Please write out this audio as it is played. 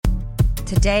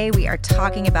Today, we are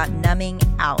talking about numbing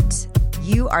out.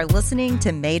 You are listening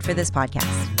to Made for This podcast.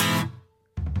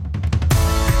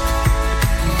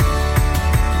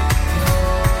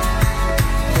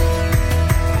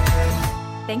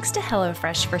 Thanks to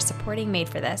HelloFresh for supporting Made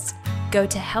for This. Go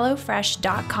to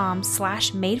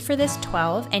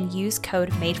hellofresh.com/madeforthis12 and use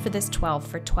code madeforthis12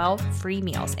 for 12 free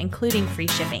meals, including free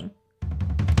shipping.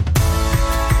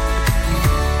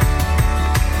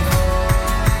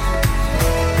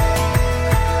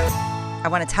 I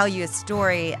want to tell you a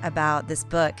story about this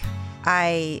book.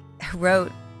 I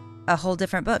wrote a whole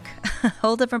different book,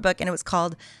 and it was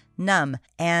called Numb,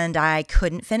 and I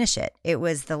couldn't finish it. It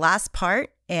was the last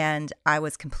part, and I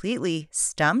was completely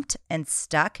stumped and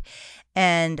stuck,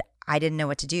 and I didn't know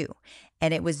what to do.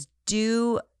 And it was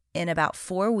due in about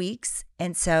 4 weeks,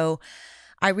 and so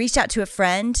I reached out to a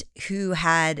friend who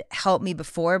had helped me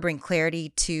before bring clarity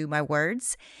to my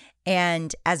words,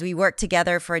 and as we worked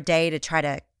together for a day to try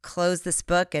to close this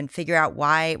book and figure out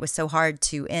why it was so hard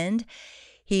to end,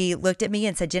 he looked at me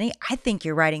and said, "Jenny, I think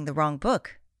you're writing the wrong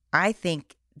book. I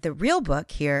think the real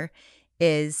book here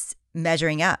is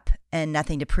Measuring Up and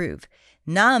Nothing to Prove.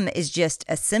 Numb is just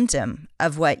a symptom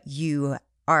of what you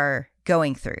are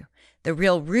going through. The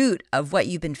real root of what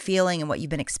you've been feeling and what you've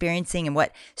been experiencing and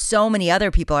what so many other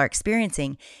people are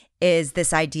experiencing is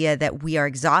this idea that we are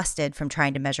exhausted from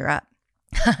trying to measure up."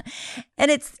 And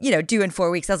it's, due in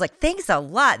 4 weeks. I was like, "Thanks a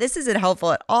lot. This isn't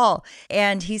helpful at all."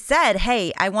 And he said,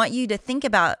 "Hey, I want you to think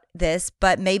about this,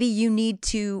 but maybe you need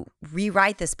to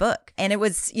rewrite this book." And it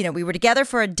was, we were together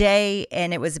for a day,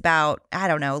 and it was about,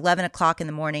 11 o'clock in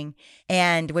the morning.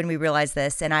 And when we realized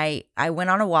this, and I went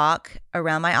on a walk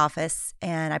around my office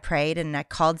and I prayed and I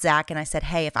called Zach and I said,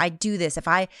 "Hey, if I do this, if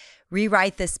I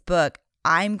rewrite this book,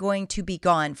 I'm going to be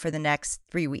gone for the next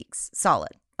 3 weeks,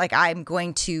 solid. Like, I'm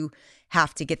going to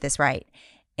have to get this right."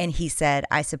 And he said,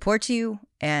 "I support you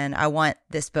and I want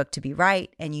this book to be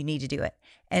right and you need to do it."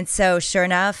 And so sure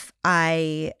enough,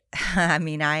 I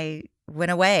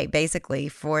went away basically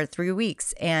for 3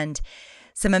 weeks, and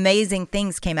some amazing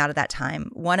things came out of that time.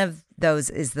 One of those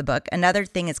is the book. Another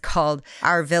thing is called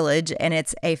Our Village, and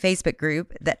it's a Facebook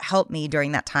group that helped me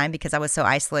during that time because I was so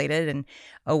isolated and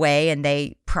away, and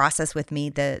they processed with me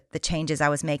the changes I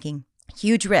was making.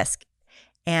 Huge risk.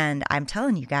 And I'm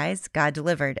telling you guys, God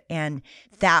delivered. And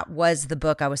that was the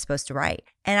book I was supposed to write.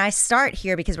 And I start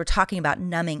here because we're talking about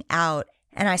numbing out.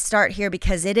 And I start here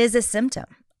because it is a symptom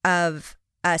of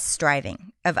us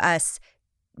striving, of us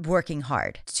working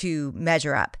hard to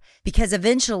measure up. Because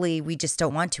eventually we just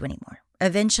don't want to anymore.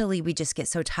 Eventually we just get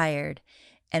so tired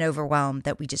and overwhelmed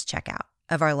that we just check out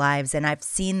of our lives. And I've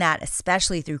seen that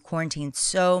especially through quarantine.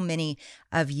 So many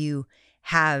of you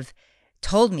have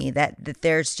told me that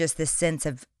there's just this sense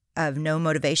of no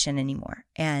motivation anymore,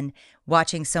 and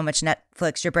watching so much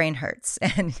Netflix, your brain hurts.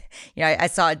 And I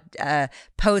saw a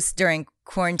post during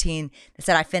quarantine that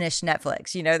said, "I finished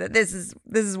Netflix." That this is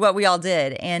what we all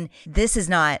did, and this is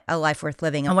not a life worth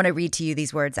living. I want to read to you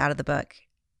these words out of the book.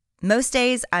 "Most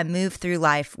days I move through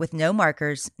life with no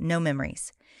markers, no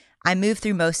memories. I move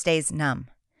through most days numb.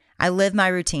 I live my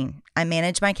routine. I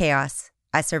manage my chaos.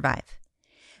 I survive.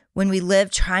 When we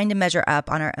live trying to measure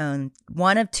up on our own,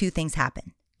 one of two things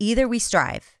happen. Either we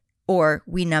strive or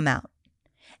we numb out.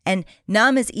 And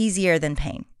numb is easier than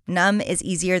pain. Numb is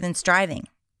easier than striving.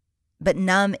 But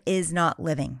numb is not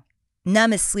living.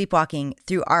 Numb is sleepwalking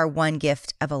through our one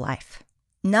gift of a life."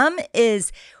 Numb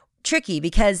is tricky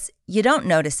because you don't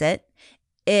notice it.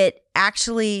 It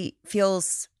actually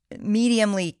feels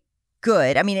mediumly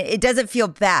good. It doesn't feel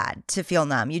bad to feel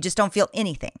numb. You just don't feel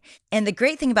anything. And the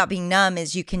great thing about being numb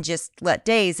is you can just let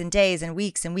days and days and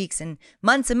weeks and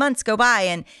months go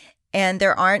by, and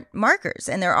there aren't markers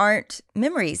and there aren't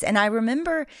memories. And I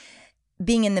remember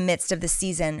being in the midst of the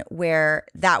season where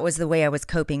that was the way I was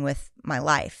coping with my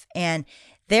life. And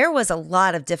there was a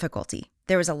lot of difficulty.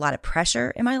 There was a lot of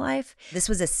pressure in my life. This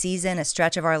was a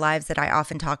stretch of our lives that I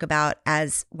often talk about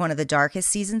as one of the darkest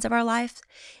seasons of our life.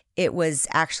 It was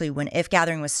actually when If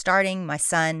Gathering was starting. My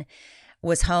son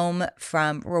was home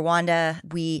from Rwanda.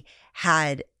 We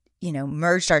had,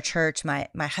 merged our church. My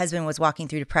husband was walking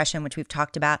through depression, which we've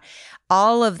talked about.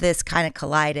 All of this kind of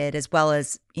collided, as well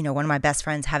as, one of my best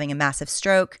friends having a massive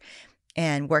stroke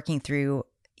and working through,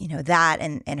 that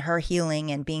and her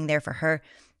healing and being there for her.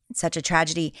 It's such a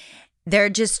tragedy. There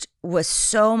just was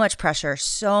so much pressure,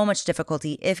 so much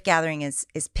difficulty. If Gathering is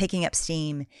picking up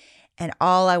steam. And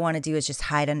all I want to do is just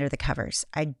hide under the covers.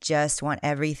 I just want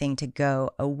everything to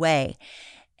go away.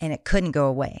 And it couldn't go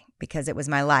away because it was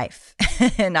my life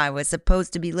and I was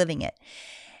supposed to be living it.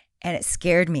 And it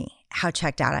scared me how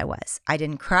checked out I was. I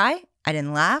didn't cry. I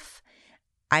didn't laugh.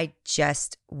 I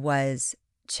just was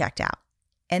checked out.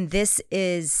 And this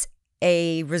is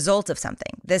a result of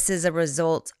something. This is a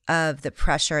result of the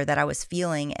pressure that I was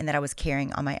feeling and that I was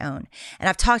carrying on my own. And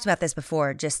I've talked about this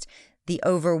before, just the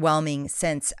overwhelming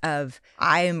sense of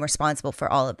I am responsible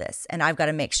for all of this and I've got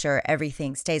to make sure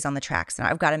everything stays on the tracks and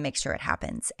I've got to make sure it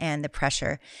happens, and the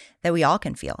pressure that we all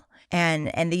can feel.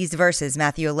 And these verses,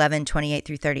 Matthew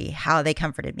 11:28-30, how they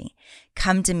comforted me.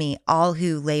 Come to me, all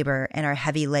who labor and are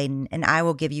heavy laden, and I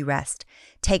will give you rest.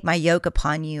 Take my yoke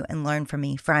upon you and learn from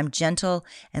me, for I'm gentle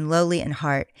and lowly in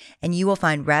heart, and you will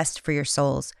find rest for your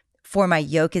souls. For my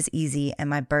yoke is easy and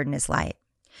my burden is light.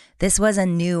 This was a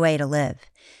new way to live.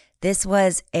 This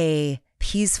was a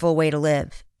peaceful way to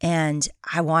live, and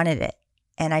I wanted it.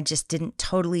 And I just didn't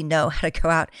totally know how to go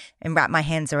out and wrap my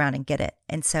hands around and get it.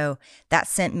 And so that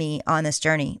sent me on this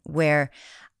journey where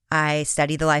I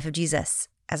studied the life of Jesus,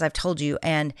 as I've told you,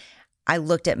 and I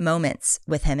looked at moments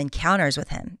with him, encounters with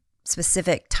him,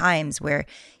 specific times where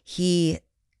he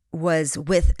was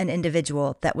with an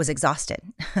individual that was exhausted,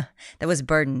 that was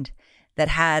burdened, that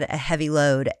had a heavy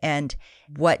load. And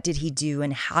what did he do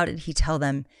and how did he tell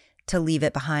them to leave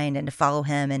it behind and to follow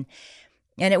him? And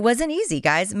it wasn't easy,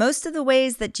 guys. Most of the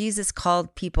ways that Jesus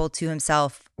called people to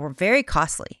himself were very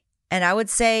costly. And I would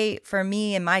say for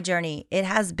me in my journey, it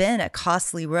has been a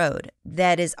costly road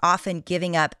that is often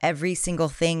giving up every single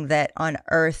thing that on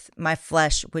earth my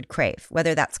flesh would crave,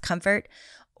 whether that's comfort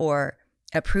or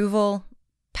approval,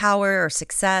 power or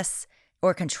success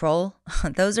or control.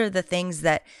 Those are the things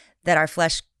that our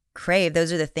flesh crave.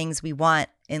 Those are the things we want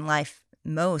in life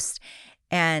most.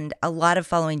 And a lot of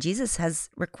following Jesus has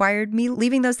required me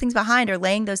leaving those things behind or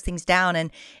laying those things down. And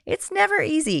it's never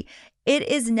easy. It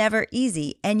is never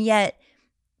easy. And yet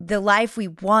the life we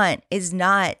want is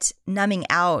not numbing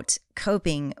out,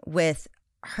 coping with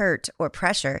hurt or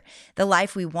pressure. The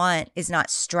life we want is not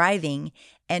striving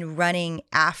and running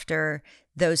after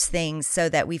those things so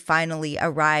that we finally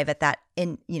arrive at that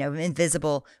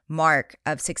invisible mark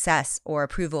of success or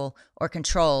approval or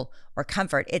control or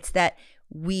comfort. It's that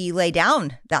we lay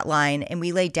down that line and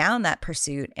we lay down that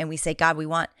pursuit and we say, God, we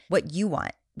want what you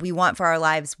want. We want for our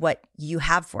lives what you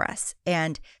have for us.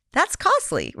 And that's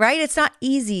costly, right? It's not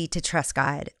easy to trust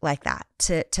God like that,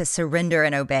 to surrender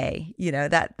and obey.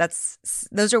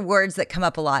 Those are words that come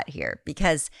up a lot here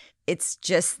because it's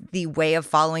just the way of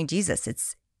following Jesus.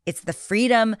 It's the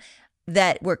freedom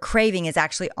that we're craving is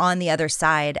actually on the other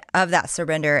side of that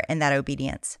surrender and that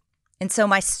obedience. And so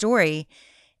my story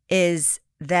is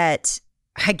that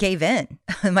I gave in.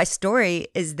 My story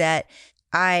is that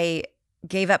I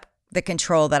gave up the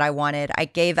control that I wanted. I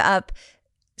gave up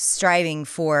striving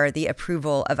for the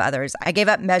approval of others. I gave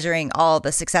up measuring all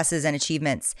the successes and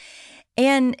achievements.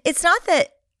 And it's not that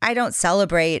I don't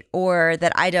celebrate or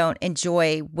that I don't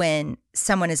enjoy when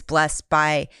someone is blessed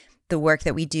by the work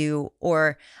that we do,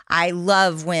 or I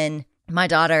love when my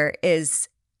daughter is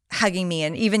hugging me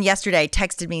and even yesterday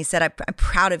texted me, said, I'm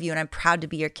proud of you and I'm proud to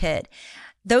be your kid.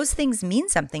 Those things mean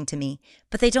something to me,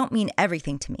 but they don't mean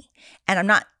everything to me. And I'm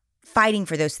not fighting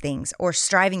for those things or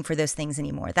striving for those things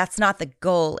anymore. That's not the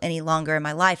goal any longer in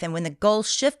my life. And when the goal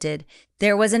shifted,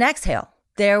 there was an exhale.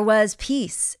 There was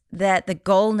peace, that the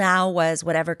goal now was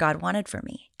whatever God wanted for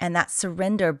me. And that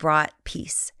surrender brought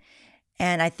peace.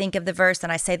 And I think of the verse,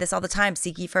 and I say this all the time,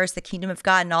 seek ye first the kingdom of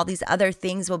God and all these other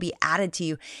things will be added to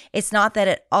you. It's not that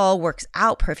it all works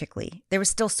out perfectly. There was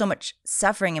still so much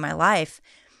suffering in my life,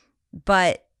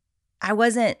 but I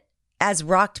wasn't as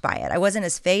rocked by it. I wasn't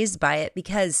as fazed by it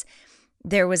because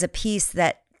there was a peace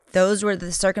that those were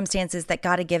the circumstances that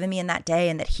God had given me in that day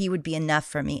and that he would be enough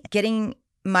for me. Getting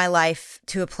my life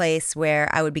to a place where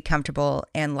I would be comfortable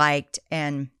and liked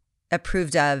and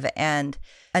approved of and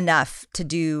enough to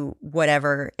do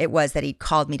whatever it was that he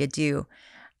called me to do.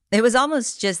 It was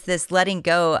almost just this letting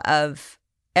go of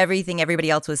everything everybody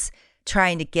else was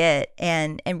trying to get.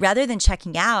 And rather than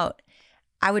checking out,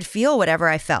 I would feel whatever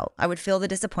I felt. I would feel the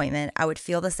disappointment. I would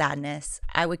feel the sadness.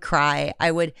 I would cry.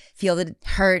 I would feel the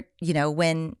hurt,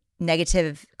 when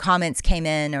negative comments came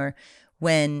in or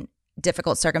when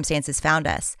difficult circumstances found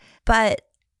us. But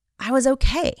I was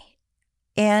okay.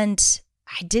 And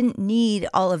I didn't need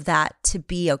all of that to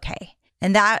be okay.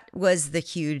 And that was the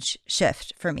huge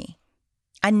shift for me.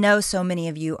 I know so many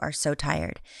of you are so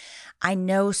tired. I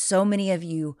know so many of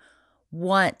you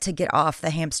want to get off the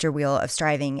hamster wheel of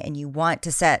striving and you want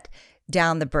to set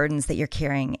down the burdens that you're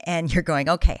carrying and you're going,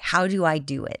 okay, how do I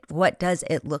do it? What does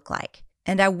it look like?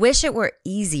 And I wish it were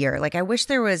easier. Like I wish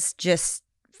there was just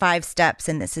 5 steps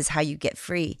and this is how you get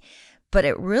free. But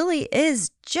it really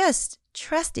is just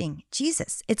trusting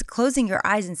Jesus. It's closing your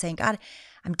eyes and saying, God,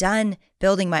 I'm done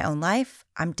building my own life.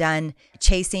 I'm done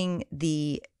chasing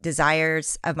the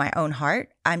desires of my own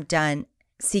heart. I'm done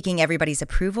seeking everybody's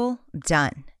approval. I'm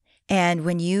done. And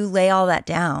when you lay all that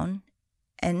down,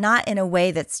 and not in a way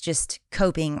that's just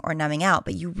coping or numbing out,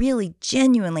 but you really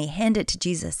genuinely hand it to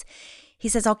Jesus, he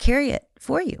says, I'll carry it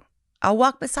for you. I'll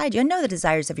walk beside you. I know the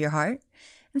desires of your heart.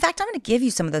 In fact, I'm going to give you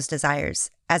some of those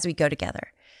desires as we go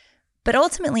together. But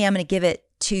ultimately, I'm going to give it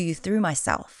to you through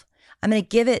myself. I'm going to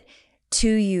give it to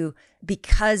you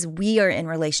because we are in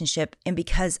relationship and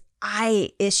because I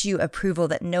issue approval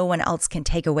that no one else can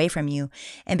take away from you.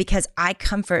 And because I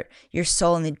comfort your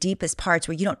soul in the deepest parts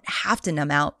where you don't have to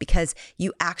numb out because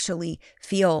you actually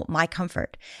feel my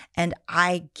comfort. And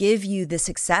I give you the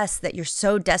success that you're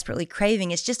so desperately craving.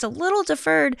 It's just a little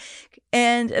deferred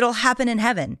and it'll happen in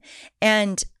heaven.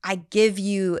 And I give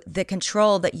you the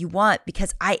control that you want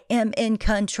because I am in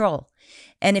control.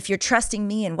 And if you're trusting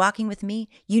me and walking with me,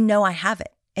 you know I have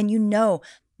it. And you know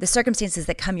the circumstances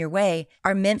that come your way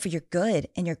are meant for your good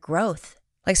and your growth.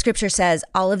 Like scripture says,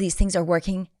 all of these things are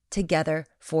working together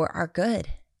for our good.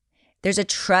 There's a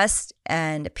trust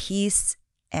and a peace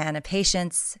and a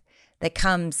patience that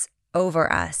comes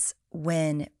over us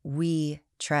when we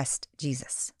trust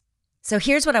Jesus. So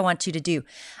here's what I want you to do.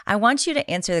 I want you to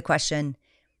answer the question,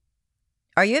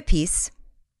 are you at peace?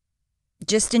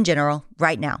 Just in general,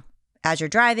 right now, as you're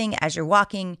driving, as you're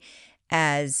walking,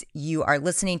 as you are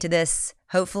listening to this,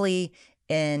 hopefully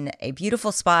in a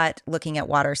beautiful spot, looking at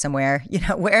water somewhere,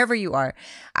 wherever you are.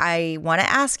 I want to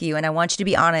ask you, and I want you to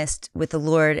be honest with the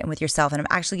Lord and with yourself. And I'm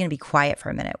actually going to be quiet for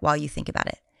a minute while you think about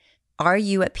it. Are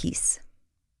you at peace?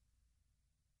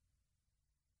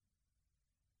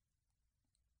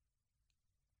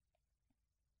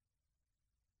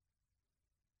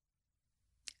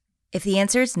 If the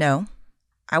answer is no,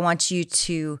 I want you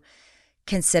to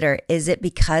consider, is it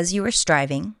because you are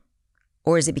striving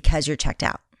or is it because you're checked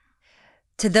out?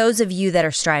 To those of you that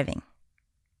are striving,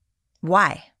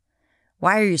 why?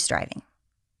 Why are you striving?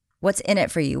 What's in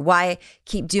it for you? Why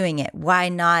keep doing it? Why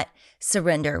not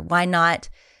surrender? Why not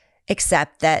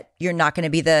accept that you're not going to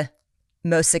be the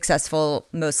most successful,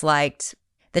 most liked,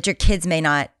 that your kids may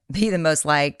not be the most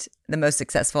liked, the most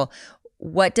successful?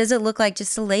 What does it look like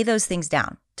just to lay those things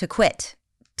down, to quit,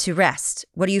 to rest?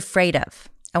 What are you afraid of?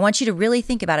 I want you to really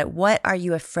think about it. What are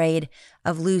you afraid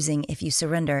of losing if you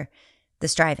surrender the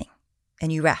striving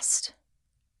and you rest?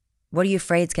 What are you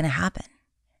afraid is going to happen?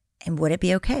 And would it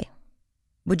be okay?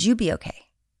 Would you be okay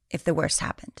if the worst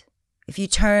happened? If you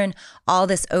turn all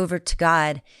this over to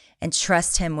God and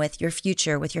trust Him with your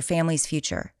future, with your family's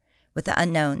future, with the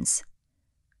unknowns,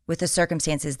 with the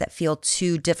circumstances that feel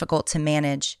too difficult to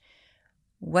manage,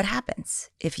 what happens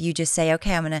if you just say,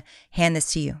 okay, I'm going to hand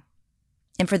this to you?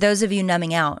 And for those of you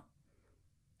numbing out,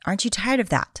 aren't you tired of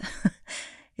that?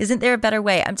 Isn't there a better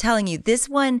way? I'm telling you, this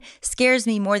one scares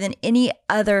me more than any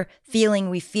other feeling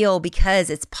we feel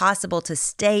because it's possible to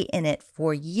stay in it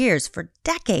for years, for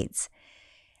decades,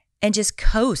 and just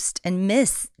coast and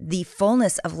miss the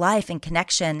fullness of life and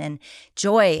connection and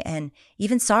joy and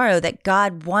even sorrow that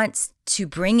God wants to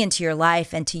bring into your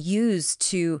life and to use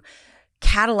to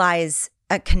catalyze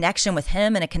a connection with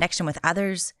Him and a connection with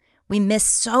others. We miss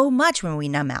so much when we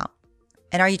numb out.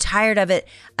 And are you tired of it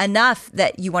enough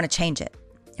that you want to change it?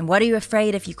 And what are you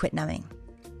afraid if you quit numbing?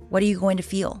 What are you going to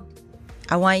feel?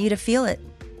 I want you to feel it.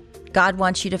 God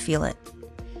wants you to feel it.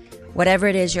 Whatever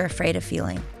it is you're afraid of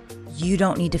feeling, you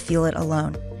don't need to feel it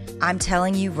alone. I'm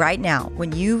telling you right now,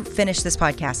 when you finish this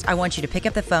podcast, I want you to pick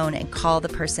up the phone and call the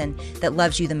person that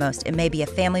loves you the most. It may be a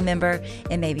family member,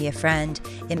 it may be a friend,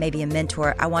 it may be a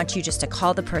mentor. I want you just to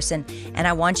call the person and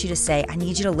I want you to say, I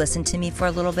need you to listen to me for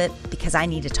a little bit because I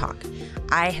need to talk.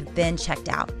 I have been checked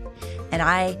out and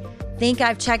I think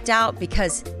I've checked out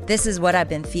because this is what I've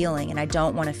been feeling and I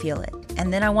don't want to feel it.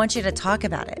 And then I want you to talk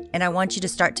about it and I want you to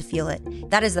start to feel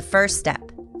it. That is the first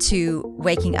step to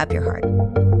waking up your heart.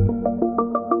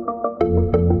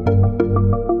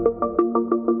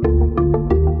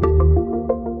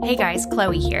 Hey guys,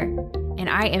 Chloe here, and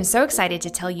I am so excited to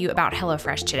tell you about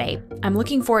HelloFresh today. I'm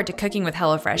looking forward to cooking with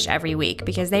HelloFresh every week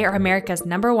because they are America's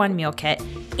 #1 meal kit,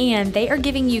 and they are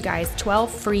giving you guys 12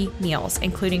 free meals,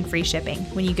 including free shipping,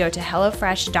 when you go to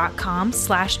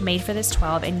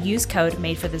HelloFresh.com/madeforthis12 and use code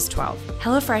madeforthis12.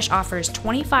 HelloFresh offers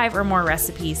 25 or more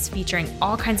recipes featuring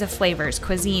all kinds of flavors,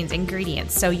 cuisines,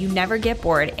 ingredients, so you never get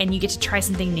bored and you get to try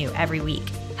something new every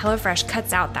week. HelloFresh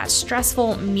cuts out that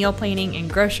stressful meal planning and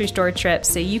grocery store trips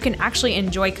so you can actually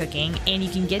enjoy cooking and you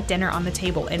can get dinner on the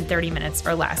table in 30 minutes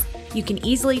or less. You can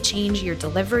easily change your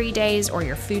delivery days or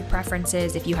your food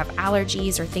preferences if you have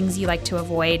allergies or things you like to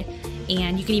avoid.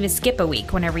 and you can even skip a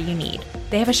week whenever you need.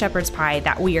 They have a shepherd's pie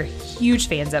that we are huge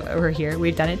fans of over here.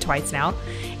 We've done it twice now,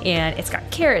 and it's got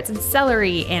carrots and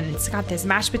celery, and it's got this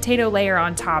mashed potato layer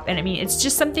on top. And I mean, it's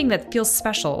just something that feels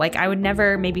special. Like, I would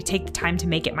never maybe take the time to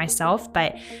make it myself,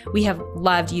 but we have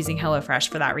loved using HelloFresh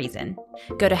for that reason.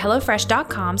 Go to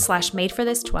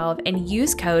HelloFresh.com/madeforthis12 and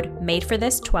use code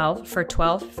madeforthis12 for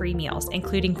 12 free meals,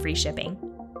 including free shipping.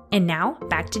 And now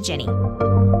back to Jenny.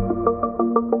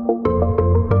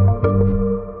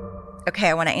 Okay,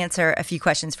 I want to answer a few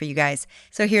questions for you guys.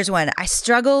 So here's one. I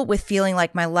struggle with feeling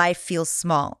like my life feels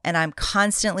small, and I'm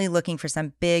constantly looking for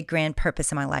some big, grand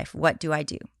purpose in my life. What do I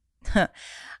do?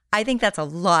 I think that's a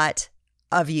lot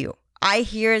of you. I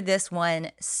hear this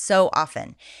one so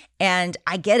often, and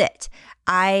I get it.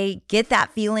 I get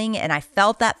that feeling, and I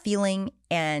felt that feeling.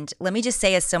 And let me just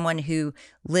say, as someone who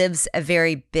lives a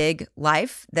very big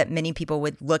life that many people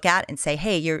would look at and say,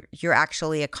 hey, you're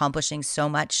actually accomplishing so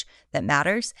much that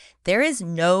matters. There is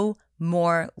no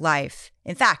more life.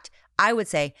 In fact, I would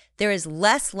say there is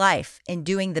less life in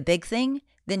doing the big thing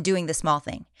than doing the small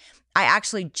thing. I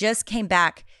actually just came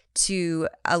back to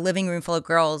a living room full of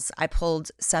girls. I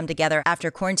pulled some together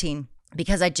after quarantine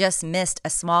because I just missed a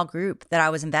small group that I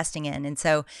was investing in. And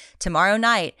so tomorrow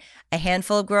night, a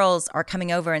handful of girls are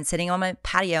coming over and sitting on my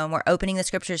patio, and we're opening the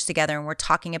scriptures together, and we're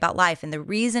talking about life. And the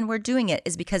reason we're doing it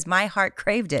is because my heart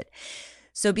craved it.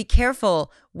 So be careful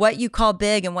what you call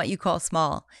big and what you call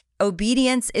small.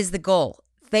 Obedience is the goal.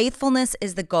 Faithfulness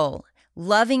is the goal.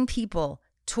 Loving people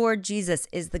toward Jesus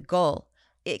is the goal.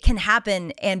 It can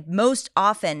happen, and most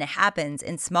often happens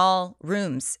in small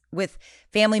rooms with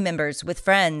family members, with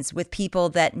friends, with people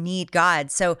that need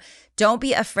God. So don't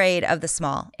be afraid of the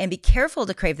small, and be careful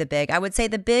to crave the big. I would say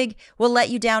the big will let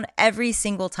you down every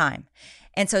single time.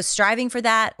 And so striving for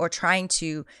that or trying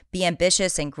to be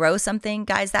ambitious and grow something,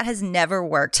 guys, that has never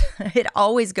worked. It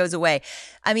always goes away.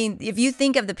 I mean, if you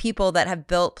think of the people that have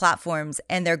built platforms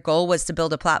and their goal was to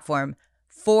build a platform,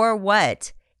 for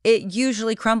what? It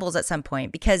usually crumbles at some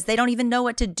point because they don't even know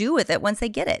what to do with it once they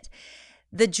get it.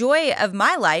 The joy of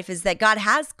my life is that God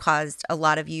has caused a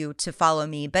lot of you to follow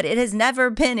me, but it has never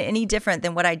been any different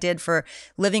than what I did for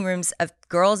living rooms of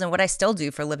girls and what I still do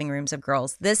for living rooms of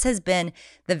girls. This has been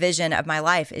the vision of my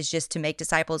life, is just to make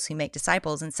disciples who make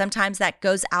disciples. And sometimes that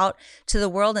goes out to the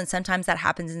world, and sometimes that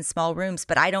happens in small rooms,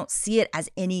 but I don't see it as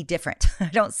any different. I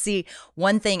don't see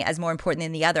one thing as more important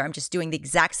than the other. I'm just doing the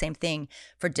exact same thing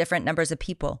for different numbers of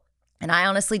people. And I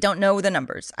honestly don't know the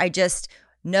numbers. I just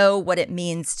know what it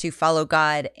means to follow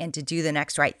God and to do the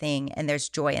next right thing. And there's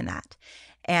joy in that.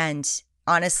 And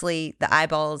honestly, the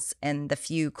eyeballs and the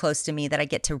few close to me that I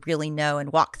get to really know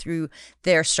and walk through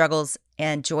their struggles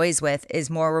and joys with is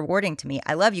more rewarding to me.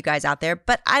 I love you guys out there,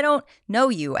 but I don't know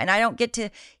you, and I don't get to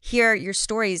hear your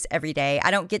stories every day. I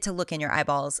don't get to look in your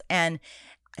eyeballs. And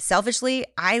selfishly,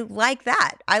 I like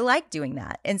that. I like doing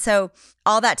that. And so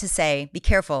all that to say, be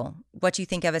careful what you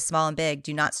think of as small and big.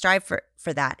 Do not strive for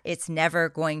that. It's never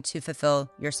going to fulfill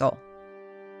your soul.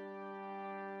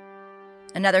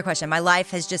 Another question. My life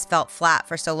has just felt flat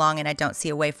for so long and I don't see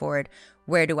a way forward.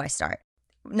 Where do I start?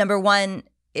 Number one,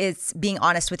 it's being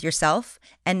honest with yourself.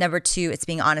 And number two, it's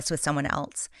being honest with someone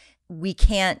else. We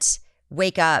can't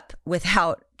wake up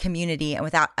without community and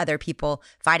without other people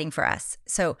fighting for us.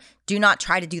 So do not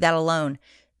try to do that alone.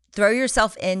 Throw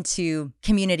yourself into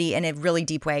community in a really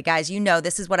deep way. Guys, you know,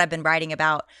 this is what I've been writing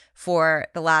about for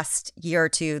the last year or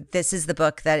two. This is the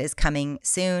book that is coming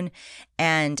soon.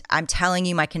 And I'm telling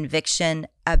you, my conviction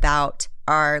about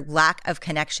our lack of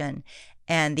connection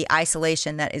and the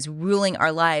isolation that is ruling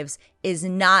our lives is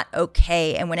not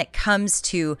okay. And when it comes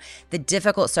to the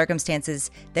difficult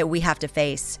circumstances that we have to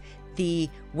face, the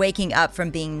waking up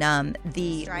from being numb,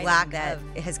 the lack that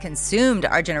has consumed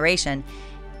our generation,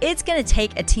 it's going to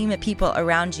take a team of people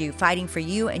around you fighting for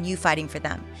you and you fighting for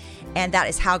them. And that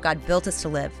is how God built us to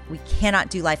live. We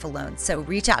cannot do life alone. So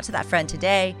reach out to that friend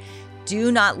today.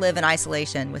 Do not live in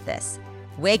isolation with this.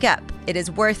 Wake up. It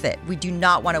is worth it. We do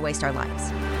not want to waste our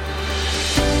lives.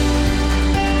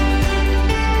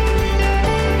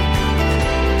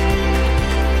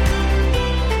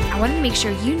 I wanted to make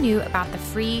sure you knew about the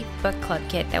free book club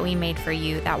kit that we made for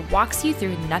you that walks you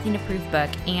through the Nothing to Prove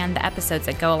book and the episodes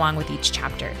that go along with each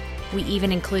chapter. We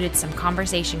even included some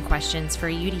conversation questions for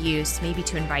you to use, maybe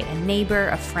to invite a neighbor,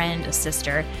 a friend, a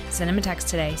sister. Send them a text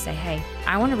today. Say, hey,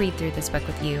 I want to read through this book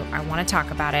with you. I want to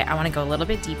talk about it. I want to go a little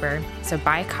bit deeper. So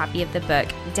buy a copy of the book,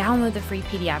 download the free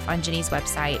PDF on Jenny's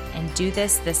website, and do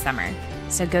this summer.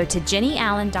 So go to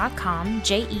jennyallen.com,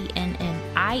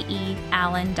 JENNIE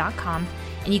Allen.com,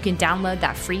 and you can download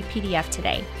that free PDF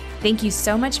today. Thank you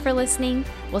so much for listening.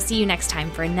 We'll see you next time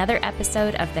for another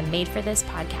episode of the Made for This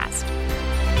podcast.